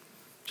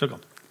 She'll go,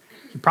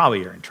 you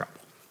probably are in trouble.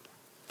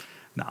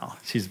 No,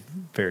 she's a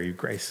very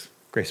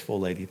graceful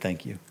lady.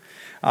 Thank you.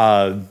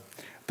 But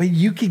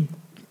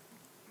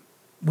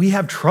we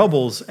have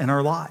troubles in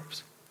our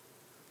lives.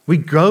 We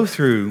go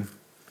through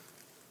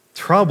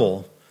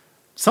trouble,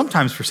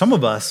 sometimes for some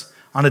of us,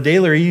 on a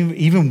daily or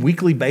even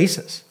weekly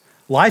basis.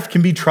 Life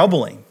can be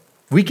troubling.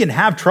 We can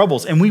have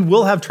troubles, and we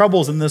will have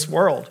troubles in this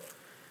world.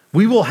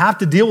 We will have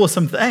to deal with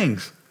some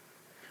things.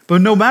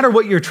 But no matter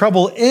what your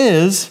trouble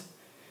is,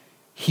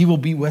 he will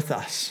be with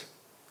us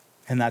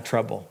in that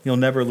trouble. He'll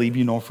never leave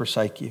you nor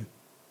forsake you.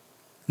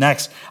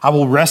 Next, I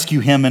will rescue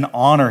him and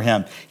honor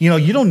him.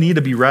 You don't need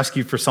to be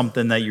rescued for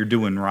something that you're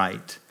doing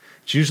right.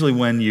 It's usually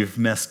when you've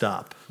messed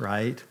up,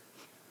 right?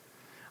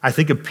 I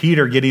think of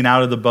Peter getting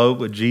out of the boat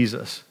with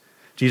Jesus.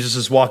 Jesus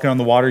is walking on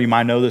the water. You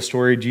might know the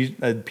story.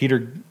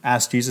 Peter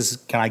asked Jesus,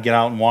 can I get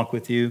out and walk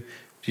with you?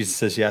 Jesus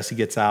says yes. He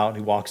gets out.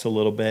 He walks a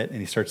little bit, and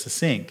he starts to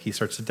sink. He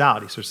starts to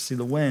doubt. He starts to see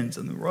the winds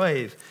and the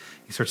wave.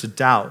 He starts to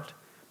doubt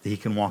that he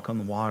can walk on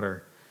the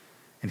water.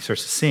 And he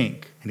starts to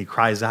sink, and he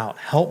cries out,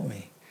 help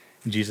me.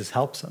 And Jesus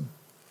helps him.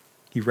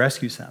 He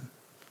rescues him.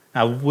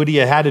 Now, would he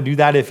have had to do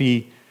that if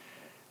he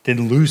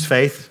didn't lose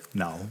faith?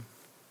 No.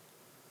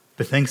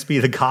 But thanks be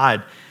to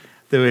God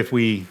that if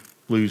we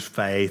lose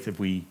faith, if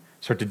we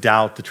start to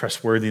doubt the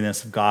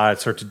trustworthiness of God,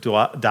 start to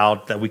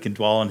doubt that we can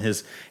dwell in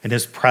his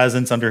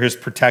presence, under his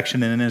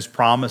protection and in his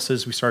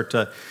promises, we start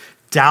to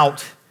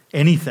doubt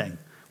anything.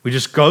 We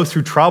just go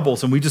through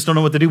troubles and we just don't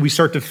know what to do. We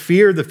start to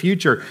fear the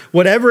future,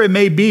 whatever it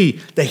may be,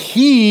 that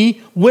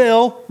he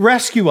will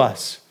rescue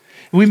us.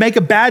 If we make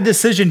a bad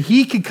decision,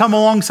 he can come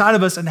alongside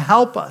of us and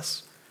help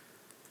us.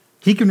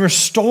 He can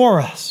restore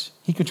us.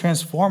 He can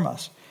transform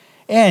us.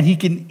 And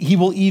he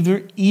will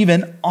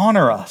even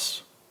honor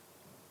us.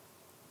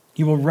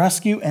 He will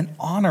rescue and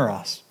honor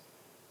us.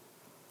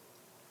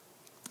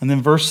 And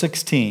then verse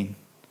 16,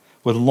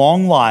 with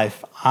long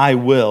life I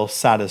will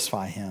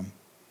satisfy him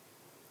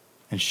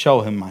and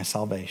show him my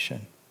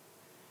salvation.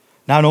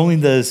 Not only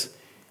does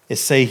it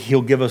say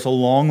he'll give us a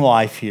long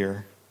life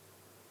here,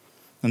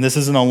 and this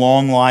isn't a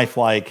long life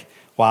like,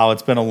 wow,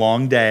 it's been a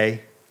long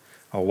day,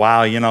 or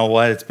wow, you know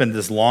what, it's been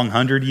this long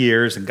 100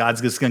 years, and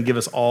God's just going to give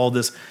us all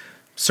this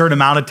certain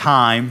amount of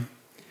time,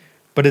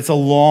 but it's a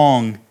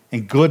long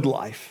and good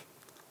life.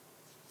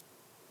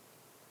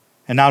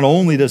 And not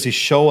only does he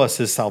show us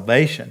his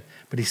salvation,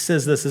 but he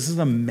says this is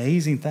an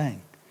amazing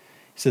thing.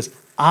 He says,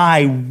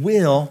 I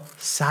will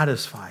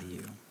satisfy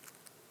you.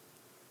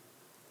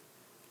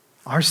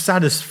 Our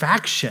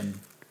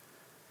satisfaction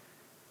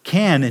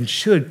can and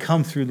should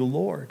come through the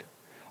Lord.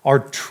 Our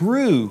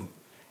true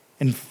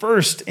and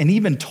first and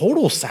even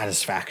total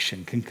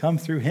satisfaction can come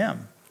through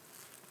him.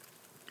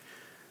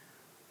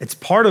 It's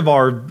part of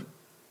our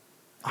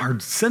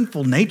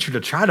sinful nature to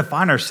try to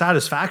find our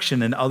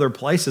satisfaction in other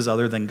places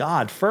other than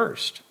God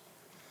first.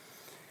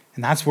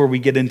 And that's where we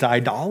get into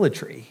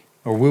idolatry,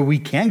 or where we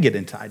can get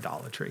into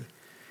idolatry.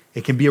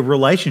 It can be a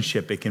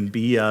relationship. It can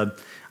be a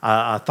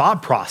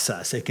thought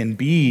process. It can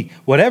be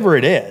whatever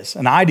it is,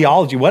 an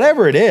ideology,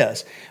 whatever it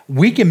is.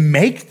 We can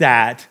make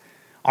that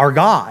our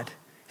God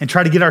and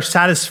try to get our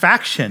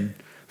satisfaction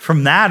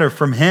from that or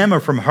from him or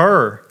from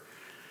her.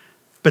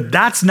 But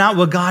that's not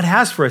what God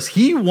has for us.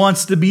 He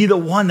wants to be the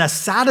one that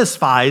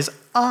satisfies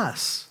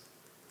us.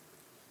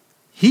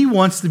 He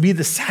wants to be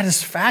the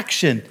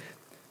satisfaction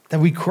that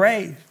we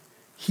crave.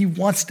 He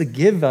wants to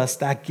give us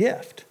that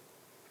gift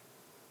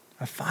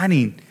of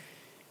finding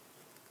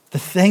the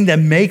thing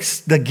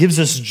that gives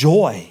us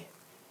joy,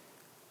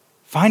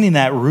 finding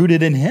that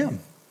rooted in him.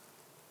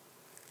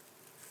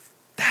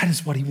 That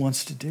is what he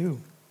wants to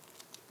do.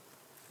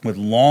 With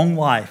long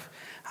life,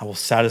 I will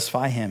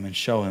satisfy him and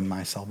show him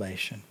my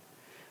salvation.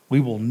 We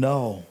will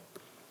know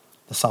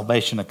the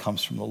salvation that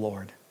comes from the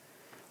Lord.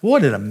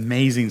 What an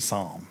amazing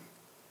psalm.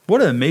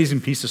 What an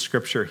amazing piece of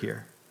scripture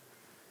here.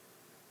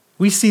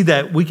 We see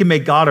that we can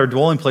make God our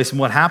dwelling place, and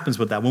what happens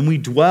with that? When we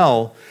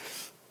dwell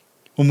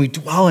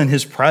in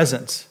his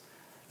presence,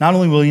 not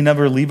only will he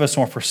never leave us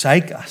nor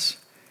forsake us,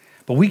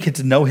 but we get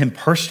to know him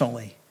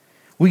personally.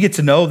 We get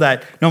to know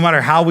that no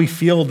matter how we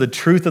feel, the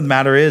truth of the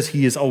matter is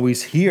he is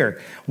always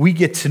here. We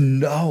get to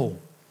know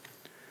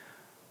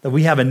that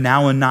we have a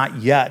now and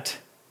not yet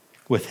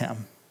with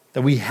him,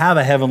 that we have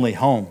a heavenly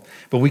home,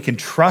 but we can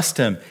trust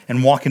him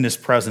and walk in his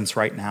presence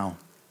right now.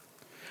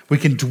 We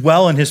can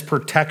dwell in his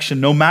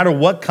protection no matter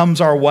what comes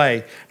our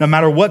way, no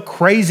matter what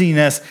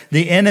craziness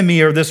the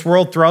enemy or this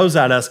world throws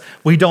at us.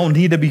 We don't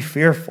need to be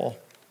fearful.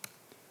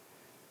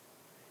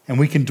 And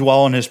we can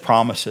dwell in his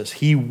promises.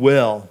 He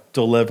will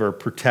deliver,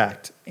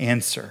 protect,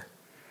 answer.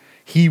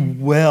 He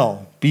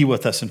will be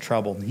with us in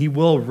trouble. He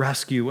will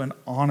rescue and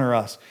honor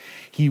us.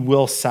 He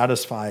will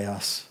satisfy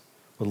us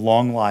with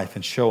long life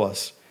and show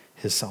us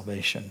his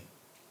salvation.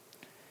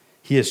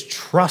 He is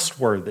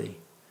trustworthy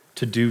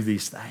to do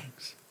these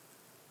things.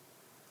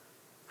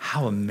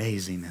 How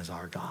amazing is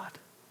our God?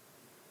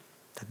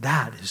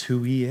 That is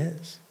who he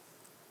is.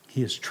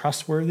 He is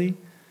trustworthy.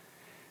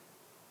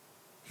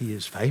 He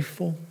is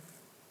faithful.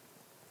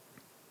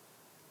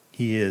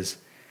 He is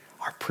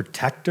our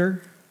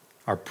protector,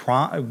 our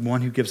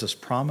one who gives us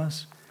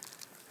promise,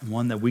 and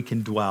one that we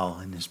can dwell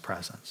in his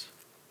presence.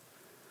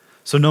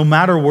 So no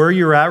matter where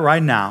you're at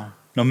right now,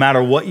 no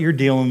matter what you're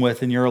dealing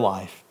with in your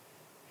life,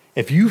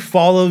 if you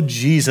follow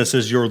Jesus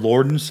as your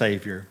Lord and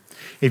Savior,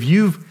 if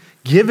you've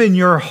given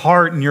your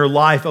heart and your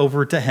life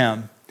over to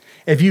him,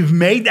 if you've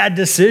made that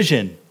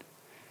decision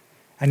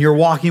and you're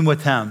walking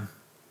with him,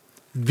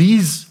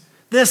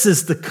 this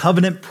is the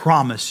covenant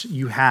promise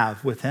you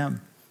have with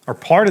him, or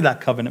part of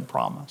that covenant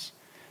promise,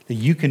 that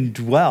you can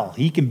dwell.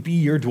 He can be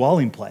your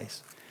dwelling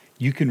place.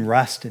 You can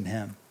rest in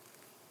him.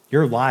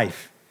 Your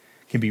life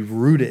can be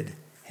rooted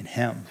in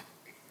him.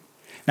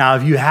 Now,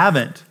 if you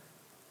haven't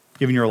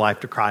given your life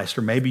to Christ,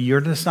 or maybe you're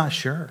just not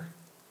sure,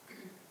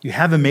 you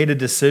haven't made a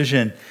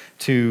decision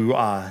to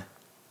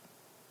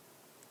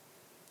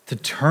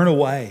turn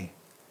away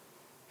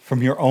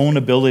from your own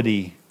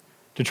ability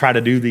to try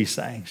to do these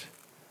things,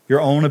 your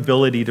own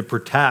ability to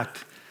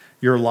protect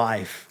your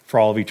life for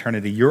all of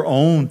eternity, your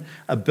own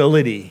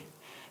ability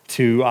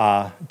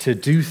to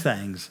do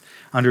things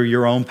under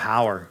your own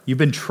power. You've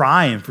been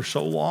trying for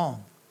so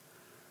long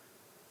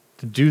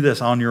to do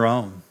this on your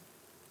own.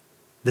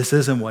 This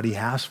isn't what he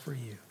has for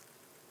you.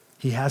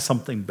 He has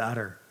something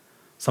better,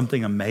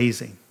 something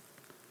amazing.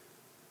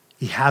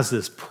 He has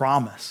this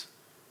promise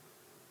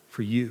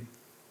for you.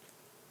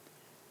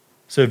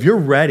 So if you're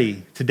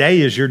ready,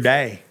 today is your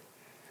day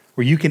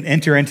where you can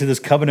enter into this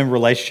covenant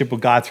relationship with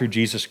God through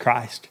Jesus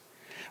Christ,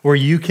 where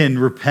you can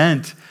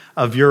repent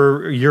of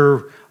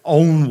your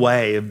own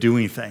way of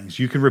doing things.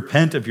 You can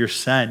repent of your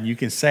sin. You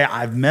can say,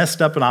 I've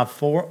messed up and I've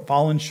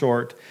fallen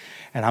short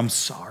and I'm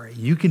sorry.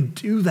 You can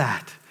do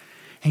that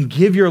and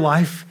give your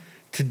life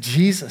to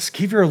Jesus.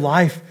 Give your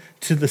life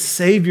to the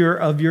Savior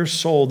of your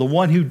soul, the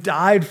one who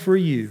died for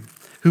you,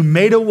 who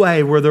made a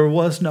way where there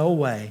was no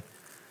way,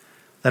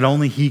 that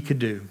only he could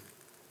do.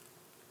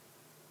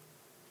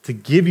 To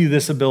give you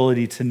this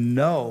ability to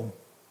know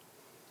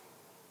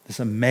this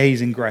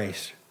amazing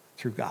grace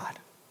through God.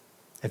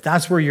 If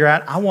that's where you're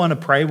at, I want to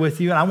pray with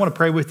you. And I want to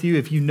pray with you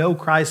if you know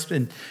Christ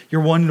and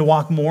you're wanting to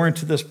walk more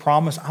into this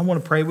promise. I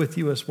want to pray with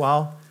you as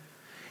well.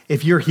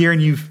 If you're here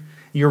and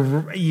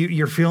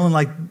you're feeling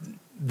like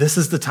this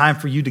is the time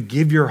for you to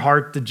give your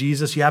heart to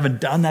Jesus, you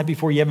haven't done that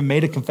before, you haven't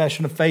made a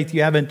confession of faith,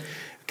 you haven't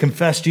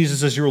confessed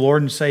Jesus as your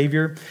Lord and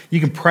Savior, you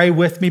can pray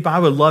with me, but I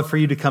would love for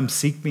you to come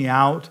seek me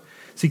out.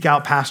 Seek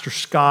out Pastor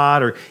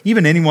Scott or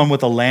even anyone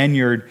with a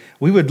lanyard.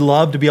 We would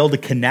love to be able to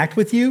connect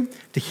with you,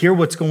 to hear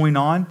what's going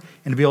on,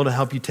 and to be able to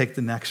help you take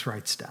the next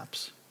right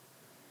steps.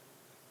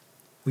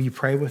 Will you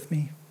pray with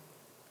me?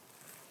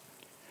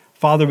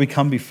 Father, we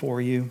come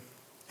before you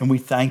and we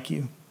thank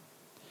you.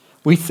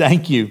 We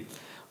thank you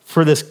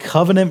for this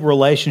covenant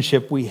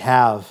relationship we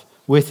have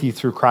with you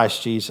through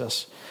Christ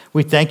Jesus.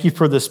 We thank you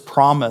for this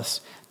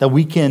promise that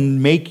we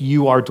can make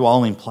you our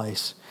dwelling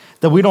place,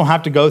 that we don't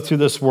have to go through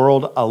this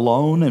world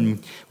alone,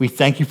 and we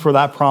thank you for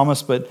that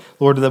promise, but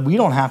Lord, that we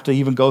don't have to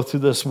even go through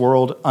this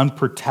world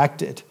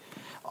unprotected,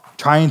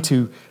 trying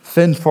to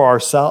fend for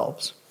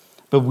ourselves,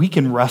 but we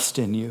can rest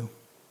in you.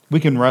 We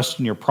can rest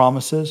in your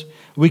promises.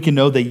 We can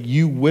know that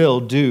you will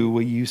do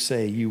what you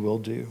say you will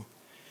do,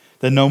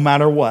 that no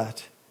matter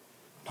what,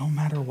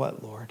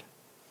 Lord,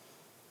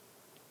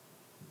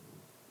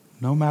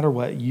 no matter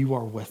what, you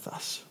are with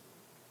us.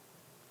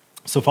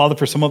 So Father,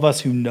 for some of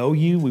us who know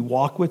you, we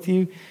walk with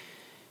you,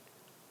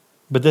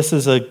 but this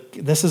is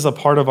a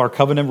part of our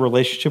covenant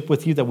relationship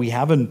with you that we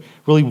haven't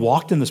really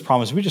walked in this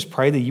promise. We just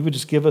pray that you would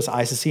just give us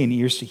eyes to see and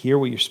ears to hear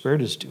what your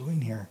Spirit is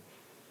doing here.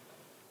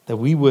 That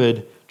we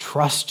would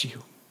trust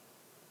you.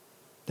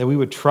 That we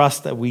would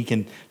trust that we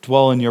can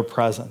dwell in your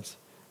presence.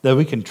 That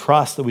we can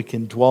trust that we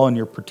can dwell in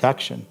your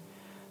protection.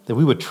 That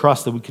we would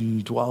trust that we can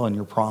dwell in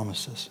your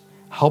promises.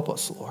 Help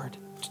us, Lord,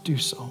 to do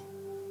so.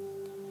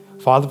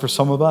 Father, for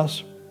some of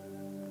us,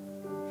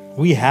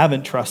 we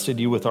haven't trusted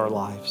you with our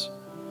lives.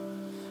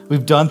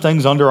 We've done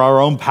things under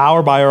our own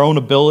power, by our own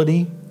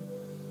ability.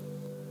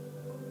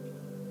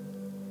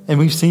 And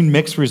we've seen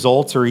mixed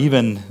results or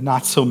even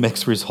not so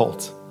mixed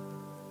results.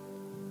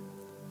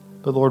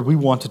 But Lord, we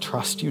want to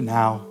trust you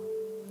now.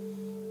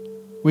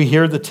 We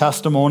hear the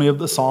testimony of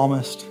the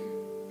psalmist.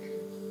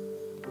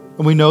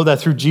 And we know that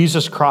through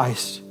Jesus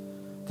Christ,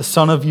 the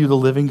Son of you, the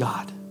living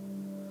God,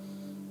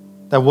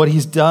 that what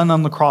he's done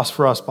on the cross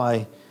for us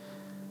by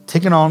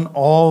taking on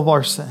all of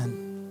our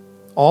sin,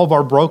 all of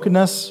our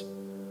brokenness,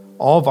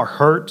 all of our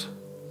hurt,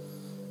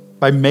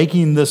 by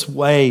making this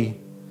way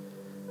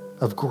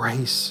of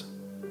grace,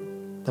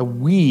 that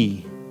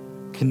we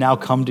can now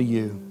come to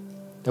you,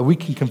 that we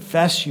can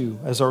confess you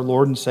as our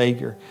Lord and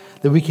Savior,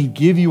 that we can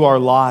give you our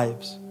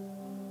lives,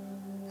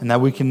 and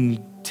that we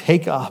can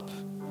take up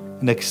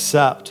and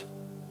accept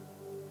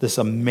this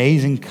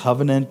amazing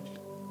covenant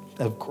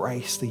of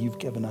grace that you've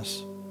given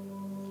us.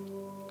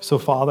 So,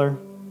 Father,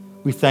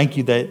 we thank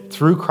you that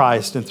through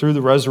Christ and through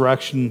the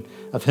resurrection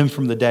of him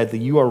from the dead, that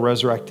you are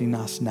resurrecting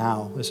us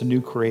now as a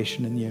new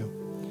creation in you.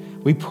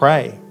 We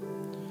pray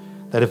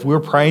that if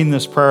we're praying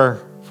this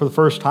prayer for the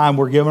first time,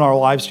 we're giving our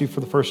lives to you for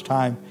the first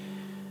time,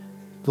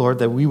 Lord,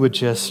 that we would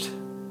just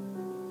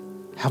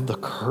have the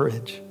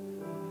courage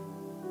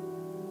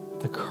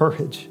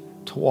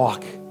to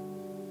walk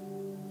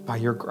by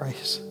your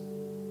grace.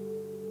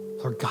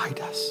 Lord, guide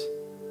us.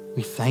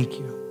 We thank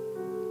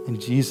you. In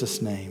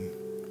Jesus' name,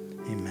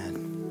 amen.